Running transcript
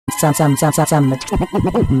Some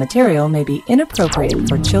material may be inappropriate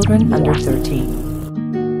for children under 13.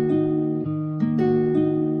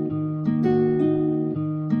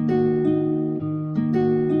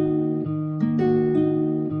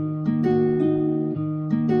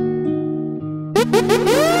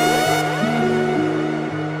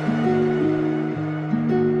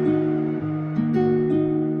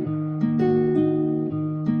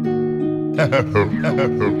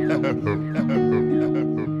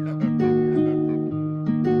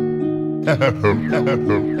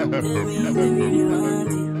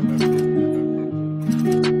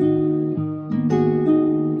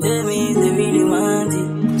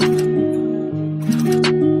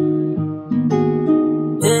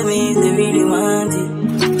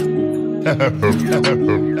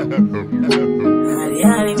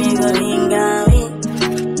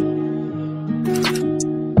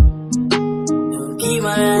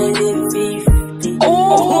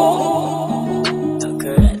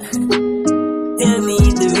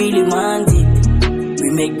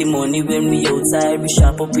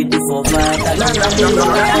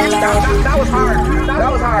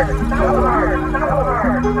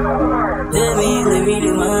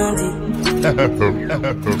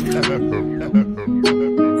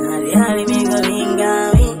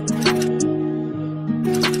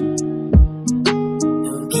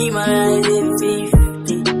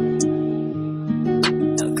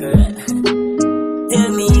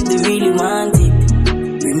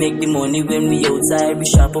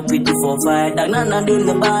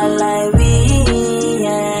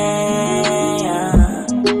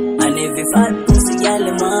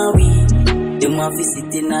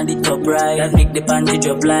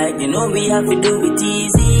 Drop like, you know we have to do it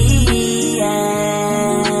easy,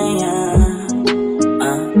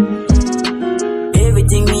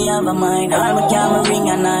 Everything me have a mind, I'm a camera ring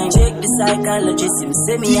a 9. Check the psychologist, him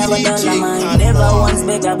say me have a dollar mind. Never once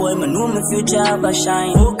beg a boy, man know my future have a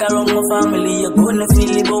shine. Walk around my family, you're gonna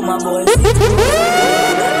feel it about my boy.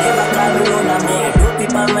 Never call me on a boy. Dope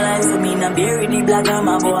people my life for me, now bury the black on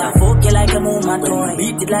my boy. I fuck you like a mama toy,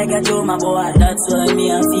 beat it like a Joe my boy. That's why me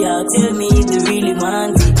I feel, tell me if you really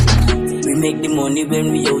want it. We make the money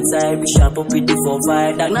when we outside, we shop up with the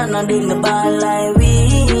 4-5. That not doing the ball like we,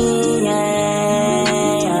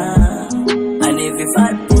 And every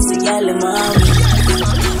fat pussy girl in my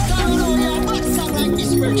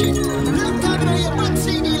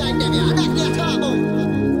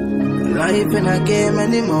life in a game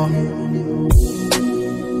anymore.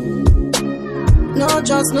 No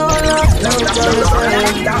trust, no love, no trust.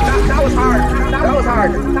 That was hard. That was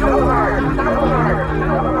hard. That was hard. That was hard.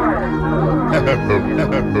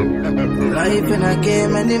 Life in a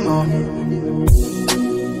game anymore.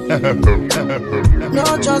 No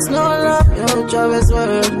trust, no love, no trust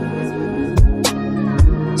word.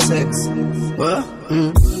 Sex, what?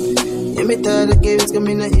 Let me tell the games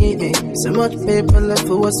coming to eat me. So much paper left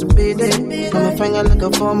for us to be there. Come and finger like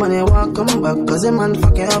a form and they won't come back. Cause the man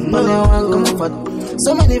fucking up and they won't come fat.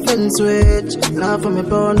 So many friends switch. Now for me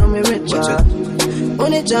poor, now me rich.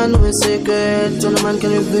 Only John know his secret. So no man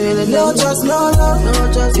can reveal it. No trust, no love, no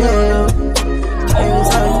trust, no love. Times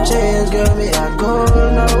have changed, girl, me are cold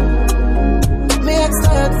now. Me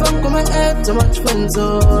ex-tired from coming head. So much fun,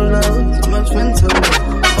 so love. So much fun, so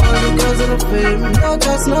love. All because of the fame. No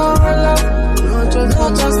trust, no love. No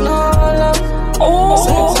trust, no love.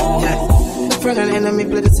 Oh, yeah. Friend and enemy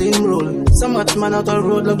play the same role. So much man out the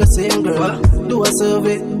road love the same girl. What? Do a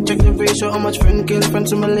survey, check the ratio. How much friend kill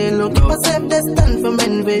friends from a lane. Look, keep a safe distance from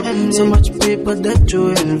envy. So much people that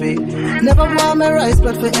you envy. Never want me rise,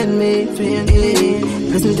 but for enemy.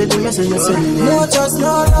 Listen to the message me send. No trust, no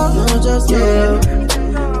love. No trust, yeah.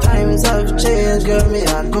 Times have changed, girl, me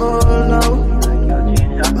are cold now.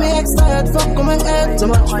 Me ex-tired from coming head. So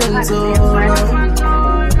much friends, so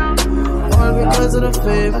all because of the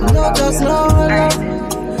fame. No trust, no love.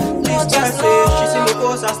 No trust, no love. She see me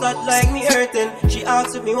post, I start like me hurting. She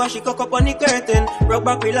asks me why she cock up on the curtain. Rock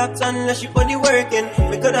back, relax, unless she body working.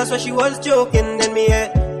 Because that's why she was joking. Then me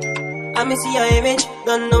I me see her image.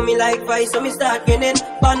 Don't know me like Vice, so me start grinning.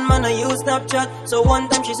 Bad man, I use Snapchat. So one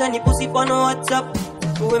time she send the pussy on WhatsApp.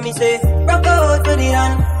 When me say, rock out for the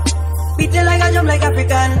hand. Beat it like a jump like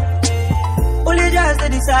African. Pull your jaws to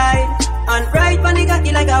the side. And ride on the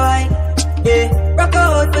cocky like a wine. Yeah, rock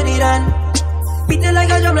out for the run. Beat it like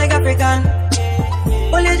a jump like African.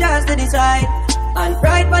 Pull your jaws to the side. And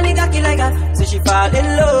ride on the cocky like a. So she fall in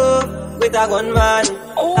love with a gunman.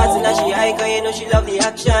 As soon as she hike, you know she love the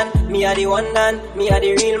action. Me are the one man, me are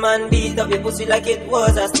the real man. Beat up your pussy like it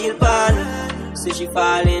was a steel pan. So she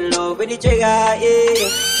fall in love with the trigger, yeah.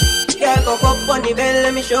 Girl, cock up on the bell,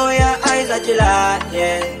 let me show your eyes that you like,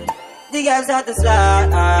 yeah. girls at the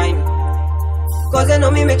slime. Cause I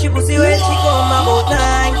know me make she pussy when she come about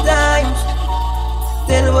 9 times.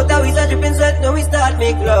 Tell about how we start dripping sweat, now we start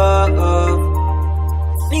make love.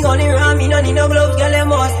 Me gonna run, me no need no gloves, girl, you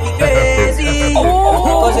must be crazy.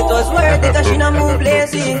 Cause it was worth it, cause she not move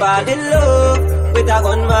lazy. Fall in love with a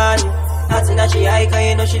gunman. As soon as she high, cause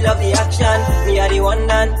you know she love the action. Me a the one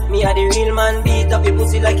man, me a the real man. Beat up your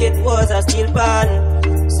pussy like it was a steel pan.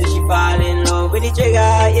 Say she fall in love with the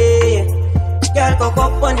trigger, yeah. Girl, cock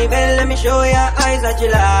up on the bell, let me show your eyes that you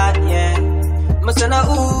like, yeah. My son a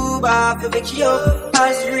Uber, fi pick she up.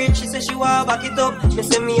 As she reach, she say she want back it up. Me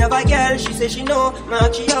say me have a girl, she say she know. Me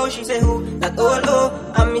ask she how, she say who? That old low.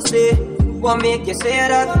 And me say, what make you say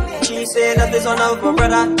that? She say that the son of my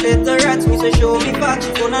brother. Let her rats, me say show me back. She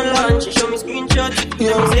phone and lunch, she show me screenshot. She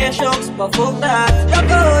me say shucks, but fuck that. Rock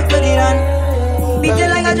out to the land. Beat it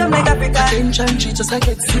like a jump like Africa. Attention, she just like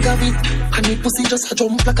get sick of it. And the pussy just a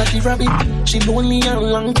jump like a rabbit. She lonely and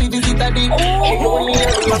long to visit a dick. She lonely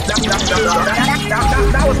and long.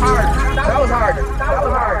 That was hard. That was hard. That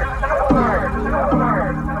was hard.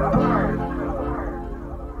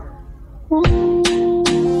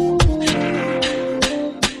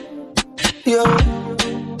 Yo.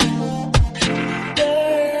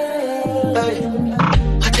 Hey.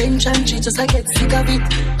 Attention, she just a get sick of it.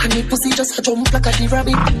 And the pussy just a jump like a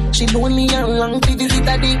rabbit. She lonely and long to visit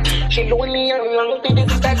a dick. She lonely and long to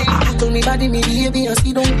visit a dick. Tell me body, me baby, and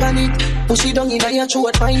she don't panic. Push it down in your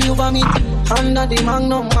throat, find you vomit. Under the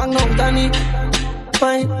magnum, done it.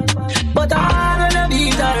 Fine. But I wanna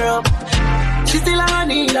beat her up. She still a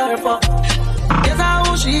need her fuck. Guess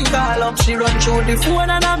how she call up. She run through the phone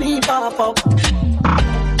and a me pop up.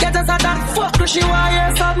 Get us at that fuck, she want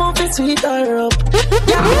your son move it sweet her up.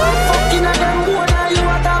 Yeah, fucking at them boy, now you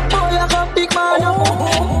a top boy, I got big man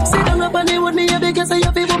up. Sit down up and they with me, a big say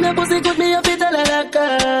you people, me pussy good, me a fit tell her like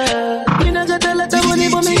me not get a lot of money,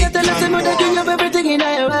 but me get a lot of money, give you everything in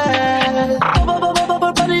her world.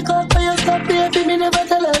 Body call for your stop, baby, me never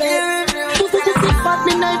tell her that. Pussy just sit fat,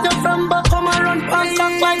 me knife you from back, come and run past,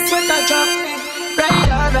 cock white sweater drop.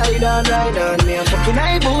 Ride on, me a fucking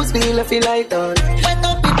high boost, feel light on. Wet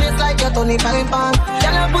up the place like a Tony Piper.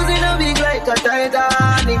 Girl a pussy no big like a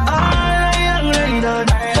Titanic. Ride on,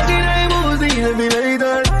 fucking high boost, feel light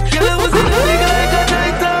on. Girl a pussy no big like a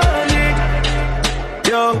Titanic.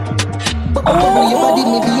 Yo. Oh, your body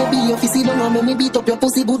me baby, your fizzy don't know me beat up your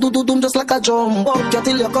pussy, boo just like a drum. Walk you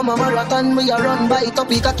till you come a marathon, me a run by it up,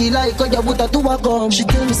 he cocky like a you would a do a gum. She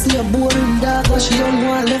tell me see a boring dog, but she don't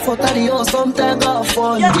want left out of the house, some take off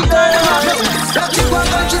fun. Rock it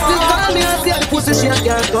back and she still call me and see the pussy she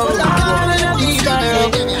can't come.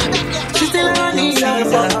 She still a need her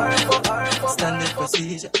fuck. Standard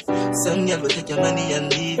procedure, some girl will take your money and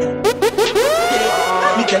leave.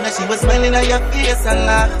 Me tell her she was smiling at your face and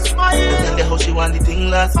laugh. Tell her how she want the thing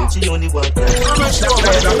last, but she only want that.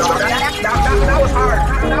 That was hard.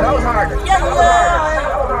 That was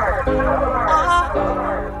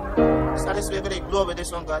hard. So this way they blow with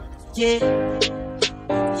this one, God. Yeah.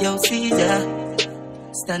 Yo, Caesar.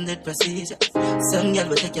 Standard procedure. Some girl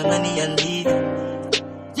will take your money and leave.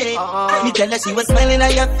 Yeah. Me tell her she was smiling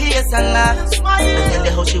at your face and laugh. Tell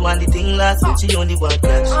her how she want the thing last, but she only want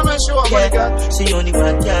cash. Yeah. She only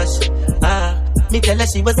want cash. Me tell her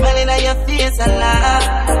she was smiling at your face and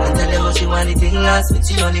laugh. And tell her how she want the thing last, but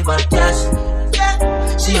she only want cash.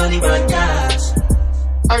 She only want cash.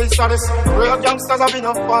 I saw this real youngsters have been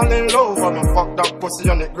falling in love. I'm a fucked up pussy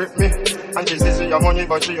and it grip me. And she says she your money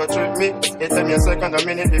but she a trick me. It take me a second, a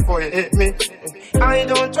minute before it hit me. I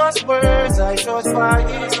don't trust words, I trust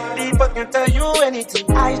vibes. People can tell you anything,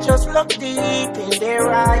 I just look deep in their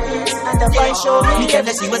eyes. And the vibe show me. Me tell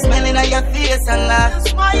her she was smiling at your face and laugh.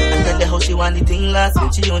 And tell her how she want the thing last,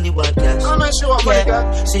 but she only want cash. I'm not sure, my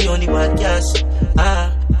God. She only want cash.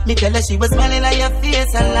 Me tell her she was smiling at your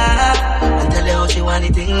face and laugh. And tell her how she want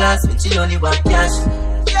the thing last, but she only want cash.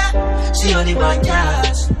 She only want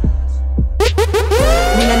cash.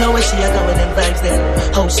 Me no know where she a go with them vibes there.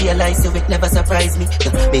 How she a lie, so it never surprised me.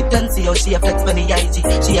 Me don't see how she a flex on the IG.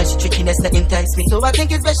 She has she trickiness that entice me. So I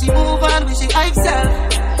think it's where she move on with she hype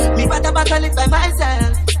self. Me better battle it by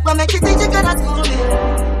myself. But make it think she gonna school me.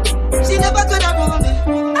 She never gonna rule me.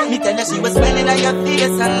 Me tell her she was smiling at your face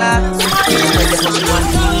and laugh. Me tell her how she want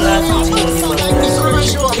to laugh, but she only want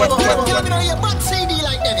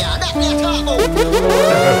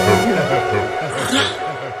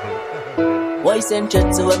Why send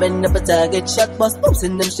chat to a man up a target shot boss booms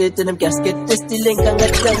in them shit in them casket. Just the link and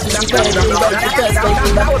get down to the ground and about the first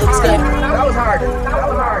fighting back up step. That was hard. That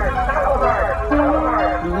was hard.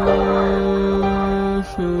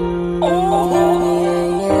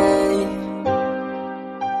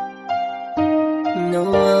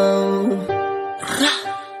 No.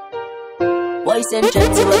 Boys and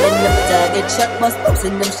chats who are in the target shot must pops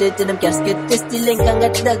in them shit in them casket. Test the link and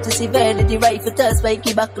get dull to severity. Right foot us,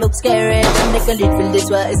 spiky back look scary. And they can lead feel this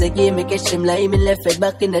why is a game. I catch him like in left head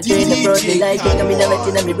back in the drain. The broadly like it come in a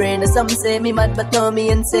retina me brain. Some say me mad but no me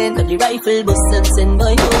insane. Cause the rifle bust and send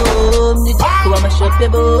boy home. The jack who a mash up your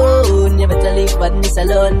bone. You better leave badness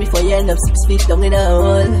alone before you end up 6 feet down in a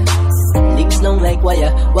hole. Links long like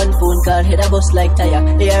wire, one phone call head a bust like tire.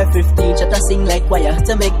 AR-15 shot a sing like wire.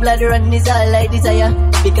 To make blood run is all like desire.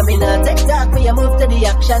 Becoming a tech talk, we a move to the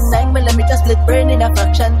action. 9mm split brain in a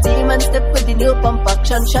fraction. Team and step with the new pump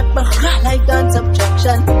action. Shot like gun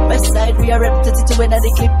subtraction. West side we are rep to when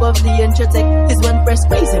the clip of the intro-tech. This one press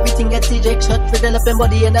space, everything gets eject. Shot with the left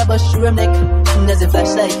body and a bust through him neck. There's a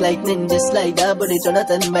flashlight lightning just like that. But it's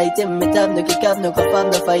Jonathan bite him. It have no kick up, no cuff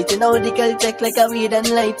up, no fighting. Now the girl tech like a weed and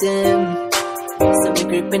light him. So me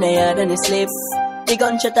grip in a yard and he sleep. The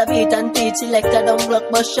gunshot a beat and teach. Selector down block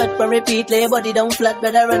but shot from repeat. Lay body down flat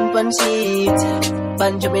better run pun sheet.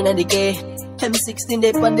 Pan jump in a decay. M16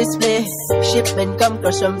 they on display. Shipment come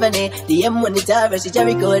cross from Fanny. The M1 the Towers, the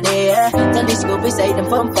Jericho there. Telescope beside them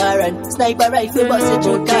from far. And sniper rifle bust a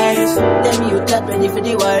through cars. Them youth not ready for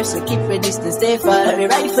the war. So keep a distance, stay far. The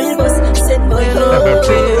rifle bust, send boy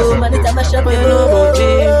home. Man it a mash up your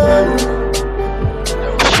home.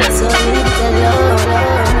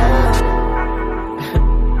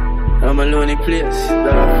 I'm a lonely place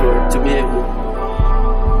that I afford to be able.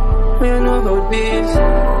 What you know about bees?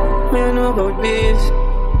 What you know about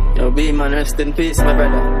bees? Yo, be man, rest in peace, my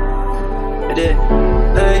brother. You there?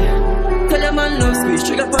 Hey. Tell a man love squeeze,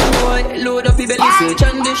 trigger pan boy. Load up your belly, search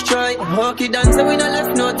and destroy. Hockey dancer, we no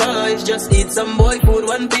left no ties. Just eat some boy food,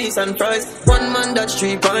 one piece and fries. One man that's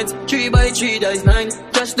 3 points, 3 by 3 dice 9.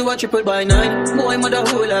 Just do a triple by 9. Boy mother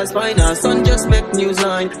hole as fine. Our son just make news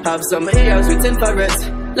line. Have some ears with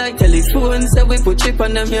infrared. Like telephones, so we put chip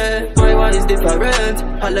on them, yeah. My one is different,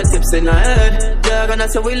 all the tips in our head. Yeah, and I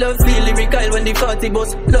say we love feel lyrical when the 40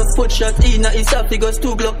 bus. Love put shot in a esophagus,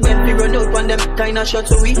 2 Glock men, we run out on them kind of shot.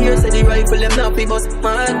 So we hear say the rifle, them not fi bust.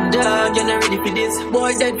 Man, dog, you not ready for this.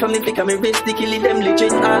 Boy dead from the flick of me wrist, the killing them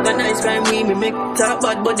legit. Organized crime, we make talk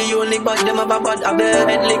bad, but the only bad, them have a bad up there.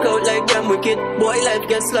 Head lick out like them wicked. Boy life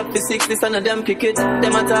gets slapped for 60, son of them kick it.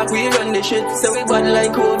 Them attack, we run the shit. So we bad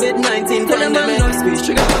like COVID-19 pandemic.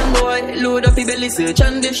 One boy, load up your belly, search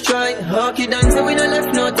and destroy. Hockey dancer, we no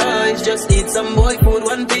left no ties. Just eat some boy food,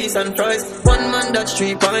 one piece and fries. One man that's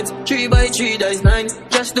 3 points, 3 by 3 dice 9.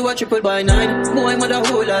 Just do a triple by 9. Boy mother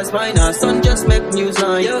hole as fine. Our son just make news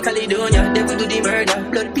line. Yo Caledonia, devil do the murder.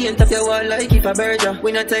 Blood paint up your wall like if a burger.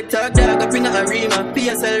 We no tech talk dog up in a arena.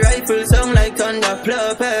 PSL rifle sound like thunder.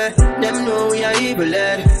 Plop eh. Them know we are evil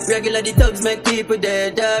lad. Regular the thugs make people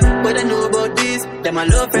dead dog. But I know about this. Them a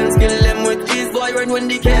love friends kill them with ease. Boy run when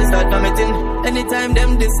the can't start vomiting. Anytime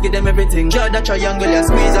them this, give them everything. Draw that triangle, you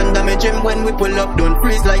squeeze and damage him. When we pull up, don't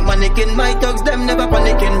freeze like mannequin. My thugs, them never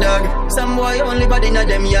panicking, dog. Some boy only body in a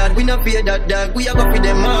them yard. We no fear that dog, we a go for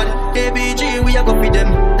them hard. ABG, we a go for them.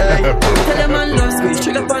 Hey. Tell them man love squeeze,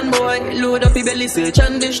 trigger pan boy. Load up your belly, search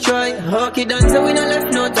and destroy. Hockey dancer, we no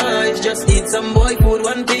left no ties. Just eat some boy food,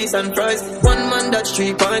 one piece and fries. One man that's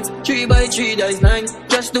 3 points, 3 by 3 dice 9.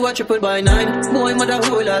 Just do a triple by 9. Boy mother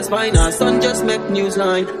hole as fine. Our son just make news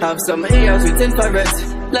line. Have some ears with infrared.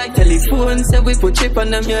 Like telephones, say we put chip on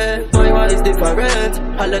them, yeah. My one is different,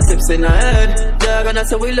 all the tips in our head. Dog, and I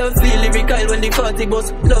say we love feel lyrical when the 40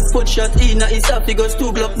 bus. Love put shot in a esophagus,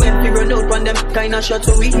 2 Glock men, we run out on them kind of shot.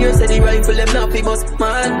 So we hear say the rifle, them not fi bust.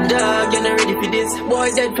 Man, dog, you not ready for this. Boy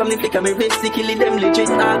dead from the flick of me wrist, the killing them legit.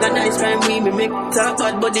 Organized crime, we make talk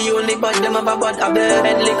bad, but the only bad, them have a bad up there.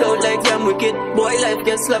 Head lick out like them wicked. Boy life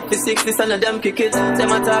gets slapped for 60, son of them kick it. Them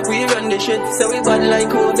attack, we run the shit. So we bad like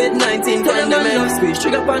COVID-19 pandemic. Squeeze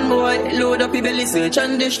trigger pan boy, load up your belly, search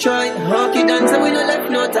and destroy. Hockey dancer, we no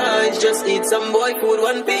left no ties. Just eat some boy food,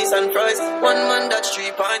 one piece and fries. One man that's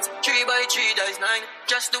 3 points, 3 by 3 dice 9.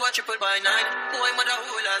 Just do a triple by 9. Boy mother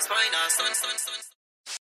hole as fine, son.